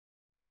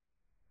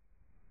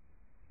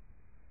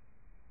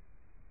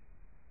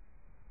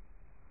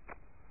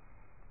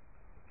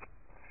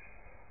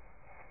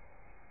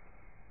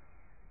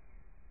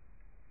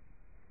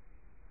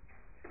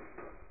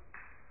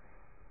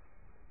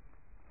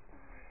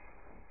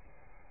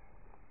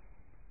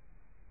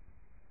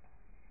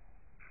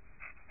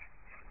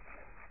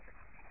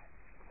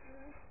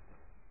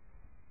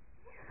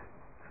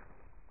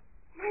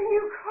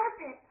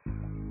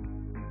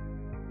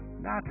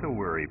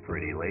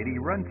pretty lady,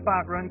 Run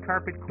Spot Run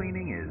Carpet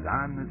Cleaning is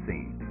on the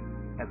scene.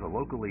 As a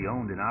locally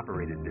owned and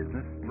operated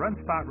business, Run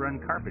Spot Run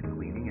Carpet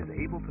Cleaning is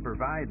able to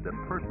provide the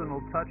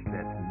personal touch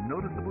that's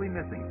noticeably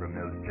missing from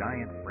those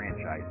giant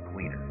franchise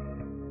cleaners.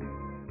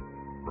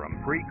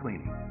 From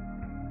pre-cleaning,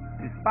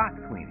 to spot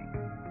cleaning,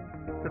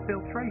 to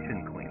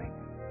filtration cleaning,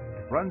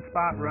 Run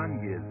Spot Run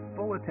gives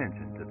full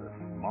attention to the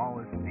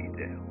smallest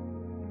detail.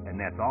 And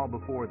that's all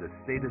before the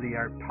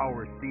state-of-the-art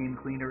power steam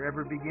cleaner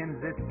ever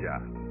begins its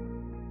job.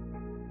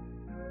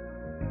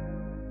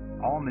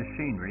 All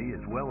machinery,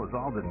 as well as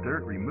all the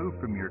dirt removed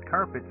from your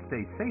carpet,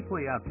 stay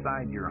safely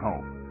outside your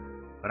home.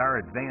 But our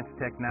advanced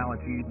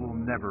technology will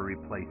never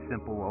replace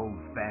simple,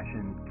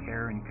 old-fashioned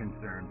care and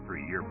concern for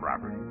your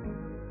property.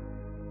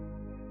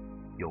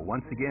 You'll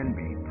once again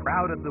be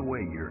proud of the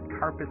way your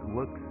carpet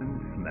looks and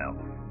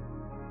smells.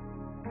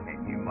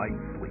 And you might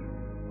sleep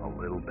a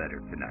little better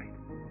tonight.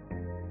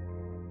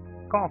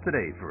 Call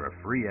today for a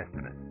free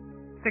estimate.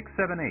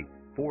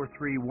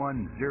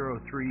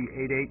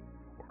 678-431-0388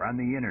 or on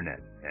the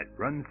internet at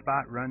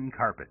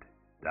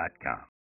runspotRuncarpet.com.